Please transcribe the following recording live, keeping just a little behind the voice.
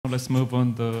let's move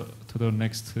on to the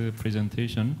next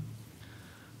presentation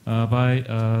by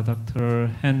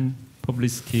Dr.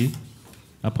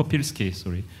 Popilski,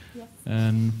 sorry, yes.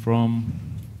 And from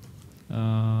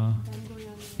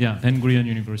Gurion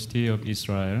University of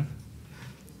Israel.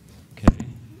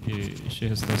 Okay, she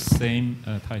has the same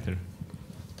title.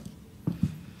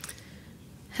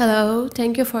 Hello,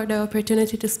 thank you for the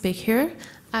opportunity to speak here.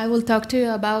 I will talk to you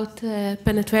about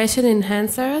penetration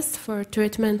enhancers for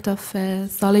treatment of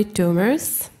solid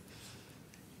tumors.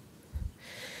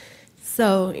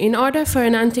 So, in order for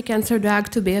an anti-cancer drug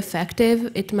to be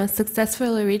effective, it must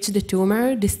successfully reach the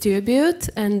tumor, distribute,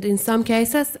 and in some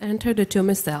cases, enter the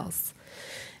tumor cells.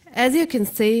 As you can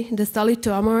see, the solid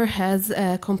tumor has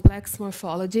a complex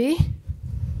morphology.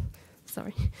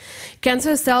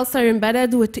 Cancer cells are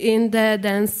embedded within the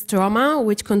dense stroma,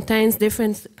 which contains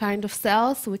different kinds of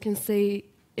cells. We can see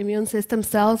immune system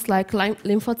cells like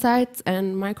lymphocytes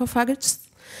and macrophages,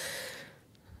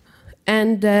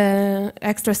 and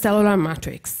extracellular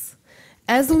matrix.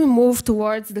 As we move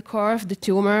towards the core of the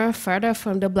tumor, further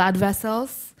from the blood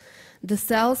vessels, the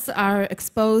cells are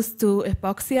exposed to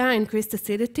hypoxia, increased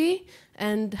acidity,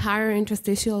 and higher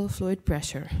interstitial fluid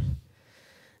pressure.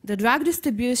 The drug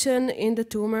distribution in the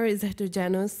tumor is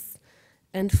heterogeneous,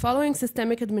 and following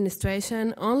systemic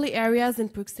administration, only areas in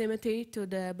proximity to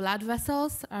the blood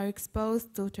vessels are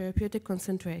exposed to therapeutic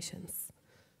concentrations.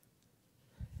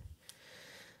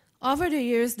 Over the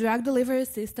years, drug delivery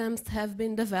systems have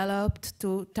been developed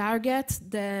to target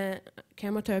the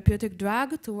chemotherapeutic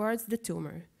drug towards the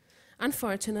tumor.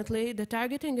 Unfortunately, the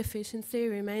targeting efficiency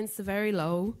remains very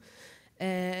low.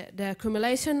 The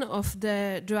accumulation of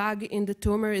the drug in the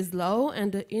tumor is low,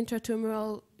 and the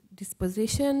intratumoral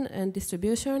disposition and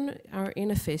distribution are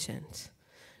inefficient.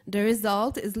 The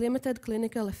result is limited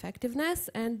clinical effectiveness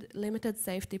and limited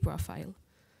safety profile.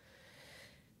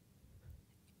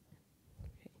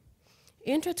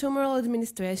 Intratumoral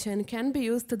administration can be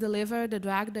used to deliver the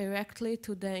drug directly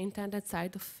to the intended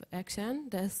site of action,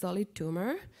 the solid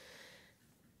tumor,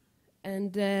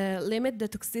 and limit the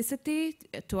toxicity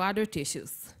to other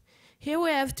tissues. Here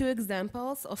we have two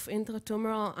examples of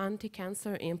intratumoral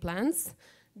anti-cancer implants.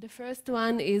 The first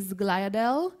one is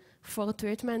Gliadel for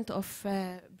treatment of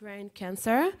brain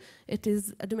cancer. It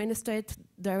is administered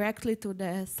directly to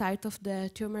the site of the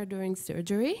tumor during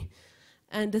surgery.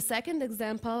 And the second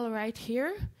example right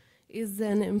here is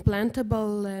an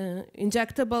implantable,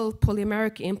 injectable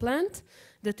polymeric implant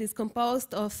that is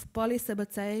composed of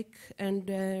polysebaceic and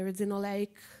resinoleic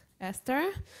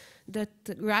ester that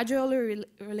gradually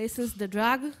releases the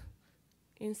drug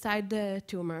inside the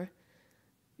tumor.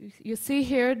 You see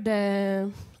here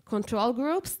the control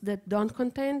groups that don't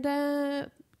contain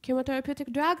the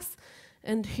chemotherapeutic drugs,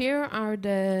 and here are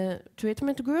the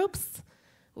treatment groups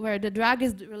where the drug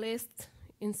is released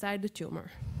inside the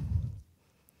tumor.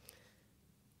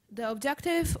 The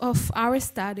objective of our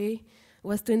study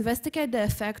was to investigate the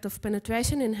effect of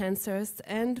penetration enhancers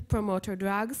and promoter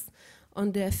drugs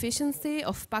on the efficiency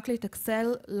of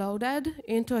paclitaxel-loaded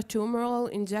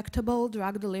intratumoral injectable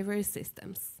drug delivery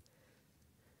systems.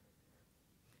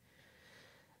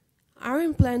 Our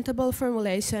implantable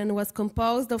formulation was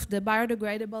composed of the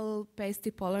biodegradable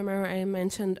pasty polymer I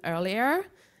mentioned earlier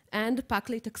and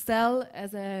paclitaxel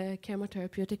as a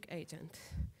chemotherapeutic agent.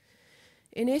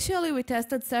 Initially, we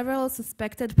tested several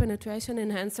suspected penetration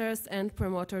enhancers and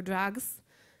promoter drugs: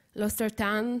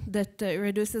 losartan that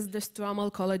reduces the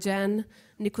stromal collagen,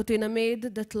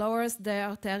 nicotinamide that lowers the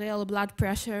arterial blood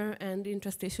pressure and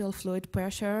interstitial fluid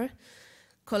pressure,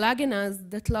 collagenase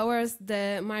that lowers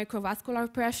the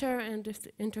microvascular pressure and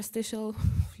interstitial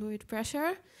fluid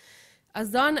pressure,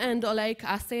 azone and oleic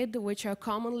acid, which are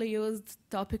commonly used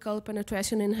topical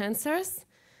penetration enhancers,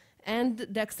 and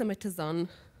dexamethasone.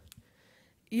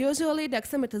 Usually,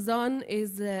 dexamethasone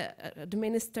is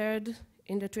administered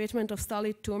in the treatment of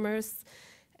solid tumors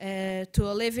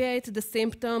to alleviate the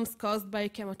symptoms caused by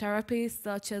chemotherapy,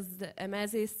 such as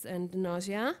emesis and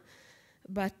nausea.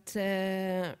 But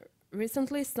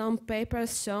recently, some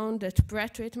papers shown that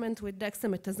pre-treatment with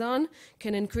dexamethasone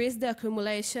can increase the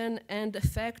accumulation and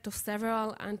effect of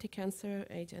several anti-cancer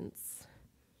agents.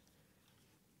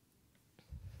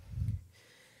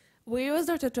 We used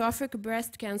orthotrophic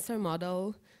breast cancer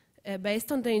model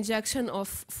based on the injection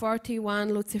of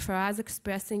 41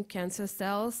 luciferase-expressing cancer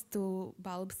cells to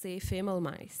bulb C female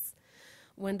mice.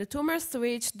 When the tumors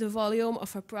reached the volume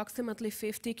of approximately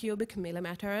 50 cubic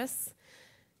millimeters,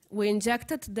 we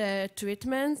injected the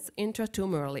treatments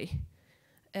intratumorally.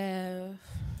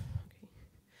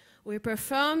 we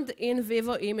performed in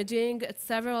vivo imaging at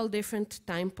several different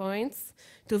time points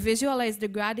to visualize the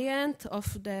gradient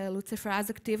of the luciferase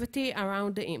activity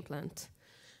around the implant.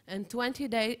 And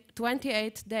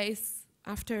 28 days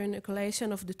after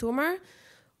inoculation of the tumor,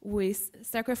 we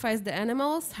sacrificed the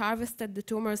animals, harvested the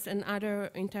tumors and other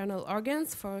internal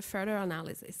organs for further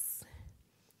analysis.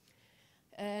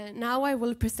 Now I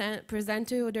will present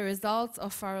to you the results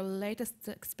of our latest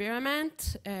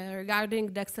experiment regarding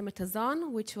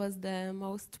dexamethasone, which was the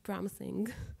most promising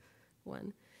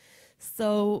one.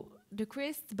 So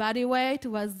decreased body weight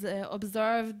was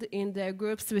observed in the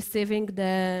groups receiving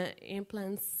the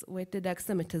implants with the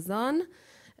dexamethasone.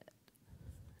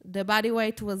 The body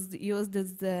weight was used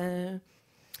to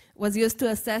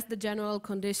assess the general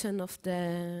condition of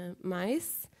the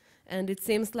mice, and it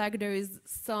seems like there is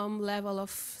some level of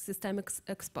systemic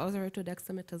exposure to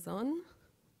dexamethasone.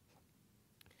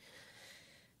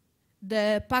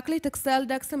 The paclitaxel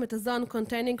dexamethasone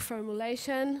containing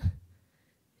formulation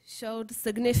showed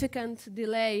significant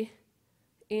delay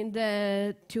in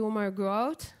the tumor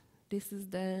growth. This is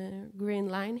the green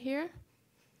line here.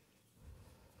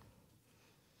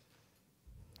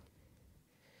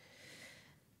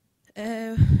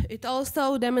 It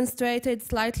also demonstrated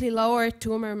slightly lower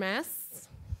tumor mass.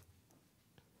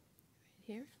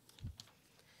 Here.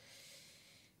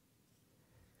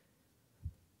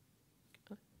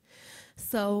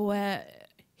 So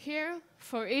here,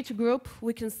 for each group,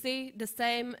 we can see the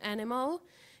same animal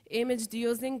imaged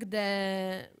using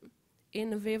the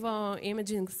in vivo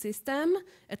imaging system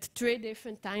at 3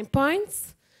 different time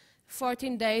points.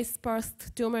 14 days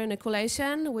post-tumor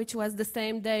inoculation, which was the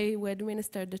same day we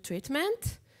administered the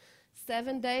treatment,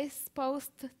 7 days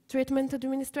post-treatment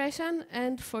administration,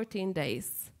 and 14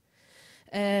 days.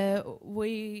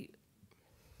 We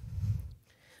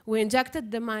injected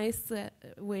the mice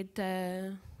with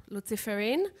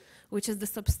luciferin, which is the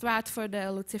substrate for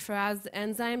the luciferase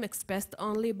enzyme expressed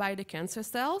only by the cancer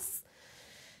cells.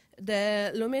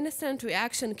 The luminescent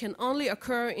reaction can only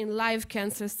occur in live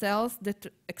cancer cells that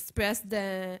express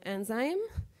the enzyme,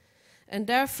 and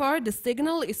therefore the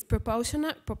signal is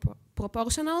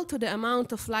proportional to the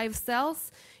amount of live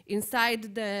cells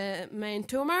inside the main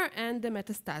tumor and the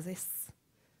metastasis.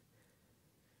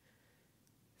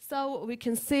 So we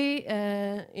can see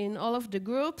in all of the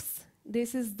groups,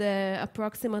 this is the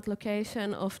approximate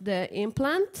location of the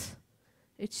implant.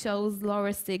 It shows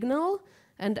lower signal.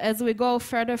 And as we go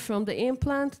further from the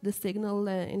implant, the signal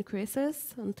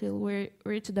increases until we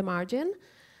reach the margin.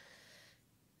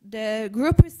 The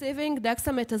group receiving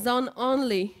dexamethasone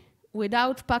only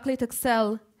without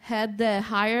paclitaxel had the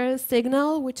higher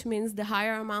signal, which means the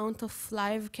higher amount of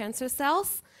live cancer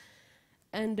cells.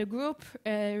 And the group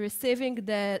receiving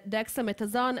the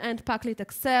dexamethasone and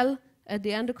paclitaxel at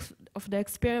the end of the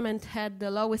experiment had the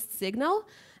lowest signal.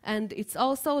 And it's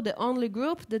also the only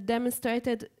group that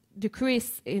demonstrated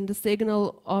decrease in the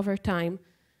signal over time,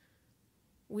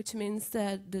 which means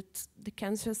that the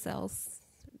cancer cells,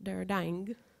 they're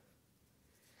dying.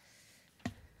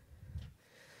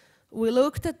 We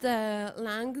looked at the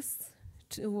lungs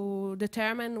to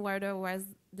determine whether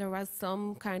there was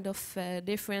some kind of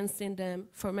difference in the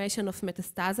formation of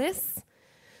metastasis.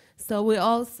 So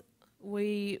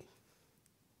we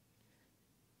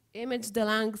imaged the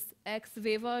lungs ex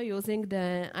vivo using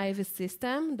the IV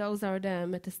system. Those are the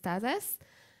metastases.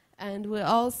 And we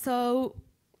also,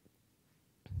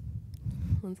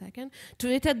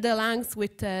 treated the lungs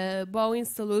with Bowen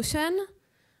solution,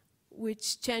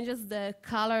 which changes the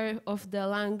color of the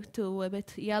lung to a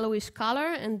bit yellowish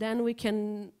color, and then we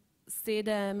can see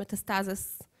the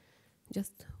metastasis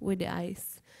just with the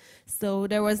eyes. So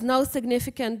there was no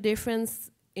significant difference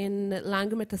in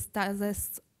lung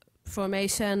metastasis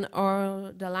formation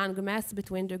or the lung mass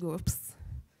between the groups.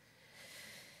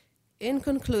 In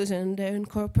conclusion, the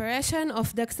incorporation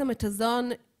of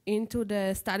dexamethasone into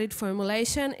the studied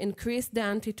formulation increased the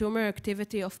anti-tumor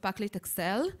activity of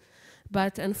paclitaxel,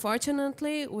 but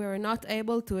unfortunately, we were not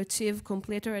able to achieve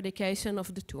complete eradication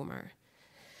of the tumor.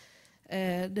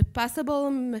 The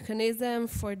possible mechanism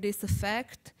for this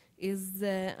effect is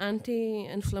the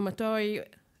anti-inflammatory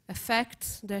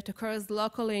effect that occurs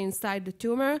locally inside the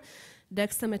tumor.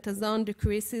 Dexamethasone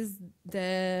decreases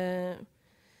the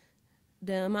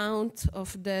amount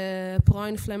of the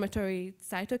pro-inflammatory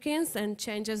cytokines and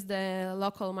changes the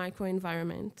local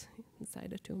microenvironment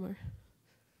inside the tumor.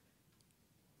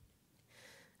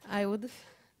 I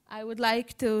would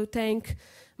like to thank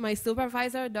my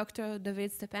supervisor, Dr.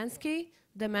 David Stepansky,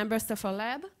 the members of our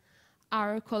lab,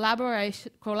 our collaborators,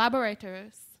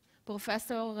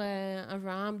 Professor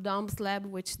Avraham Dom's lab,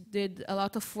 which did a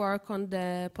lot of work on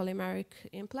the polymeric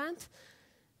implant,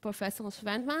 Professor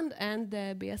Schwendman and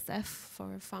the BSF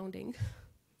for founding.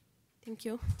 Thank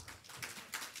you.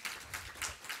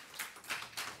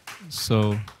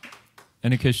 So,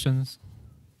 any questions?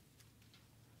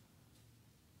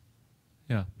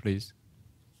 Yeah, please.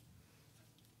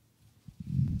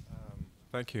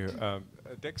 Thank you.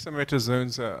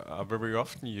 Dexamethasones are very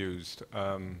often used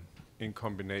in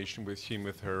combination with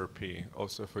chemotherapy,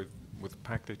 also with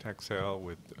paclitaxel,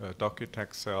 with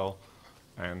docetaxel,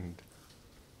 and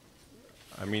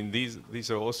I mean these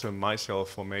are also micelle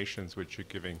formations which you're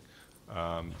giving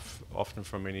often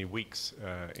for many weeks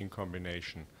in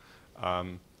combination.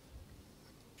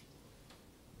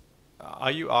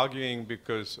 Are you arguing,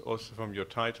 because also from your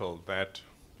title, that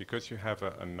because you have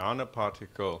a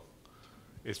nanoparticle,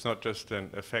 it's not just an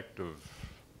effect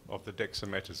of the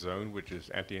dexamethasone, which is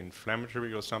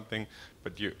anti-inflammatory or something,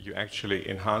 but you're actually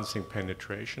enhancing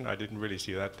penetration? I didn't really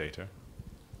see that data.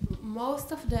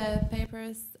 Most of the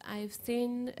papers I've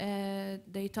seen,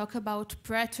 they talk about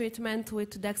pre-treatment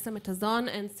with dexamethasone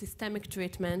and systemic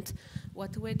treatment.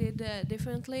 What we did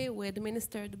differently, we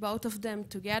administered both of them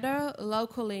together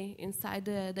locally inside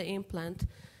the implant.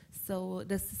 So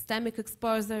the systemic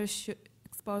exposure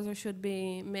should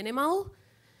be minimal,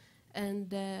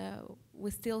 and we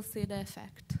still see the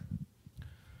effect.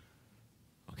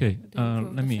 Okay,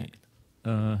 let me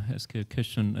ask you a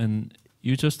question. And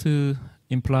you just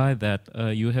imply that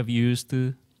you have used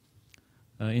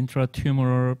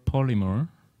intratumoral polymer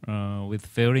with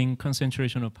varying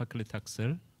concentration of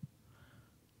paclitaxel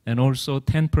and also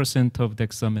 10% of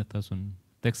dexamethasone.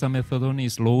 Dexamethasone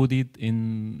is loaded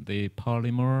in the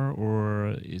polymer,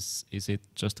 or is it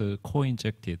just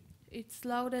co-injected? It's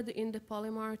loaded in the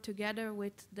polymer together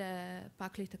with the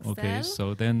paclitaxel. Okay,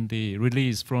 so then the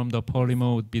release from the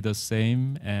polymer would be the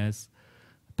same as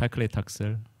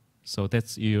paclitaxel. So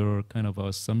that's your kind of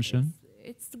assumption?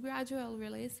 It's gradual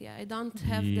release, yeah. I don't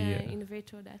have the in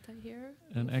vitro data here.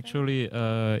 And actually,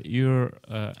 your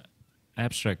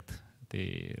abstract,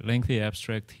 the lengthy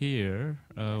abstract here,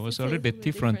 was a little bit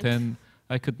different, and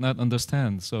I could not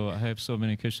understand. So I have so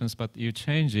many questions, but you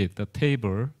changed it, the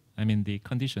table, I mean the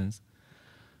conditions,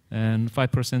 and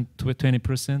 5% to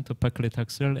 20% of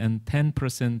paclitaxel and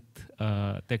 10%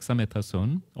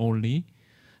 dexamethasone only.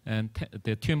 And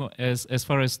the tumor, as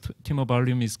far as tumor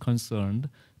volume is concerned,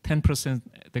 10%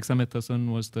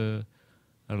 dexamethasone was the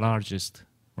largest,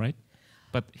 right?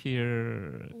 But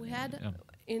here we had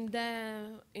in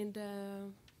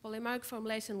the polymeric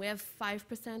formulation we have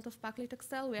 5% of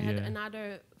paclitaxel. We had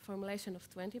another formulation of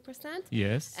 20%.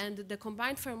 Yes. And the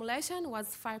combined formulation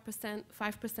was 5%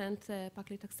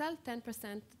 paclitaxel,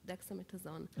 10%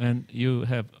 dexamethasone. And you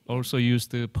have also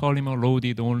used the polymer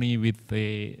loaded only with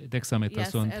the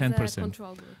dexamethasone, yes, 10%. As a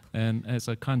control group. And as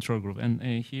a control group. And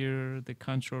here the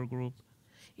control group.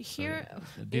 Here,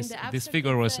 this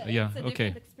figure was it's a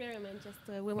different experiment. Just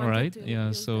we wanted to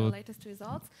use the latest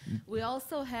results. We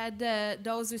also had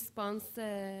dose response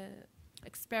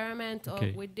experiment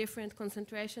with different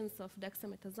concentrations of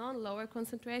dexamethasone, lower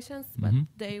concentrations, but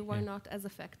they were not as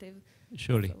effective.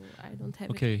 Surely. So I don't have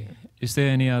it here. Is there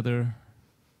any other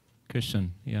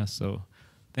question? Yeah. So,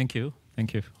 thank you.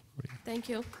 Thank you. Thank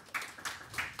you.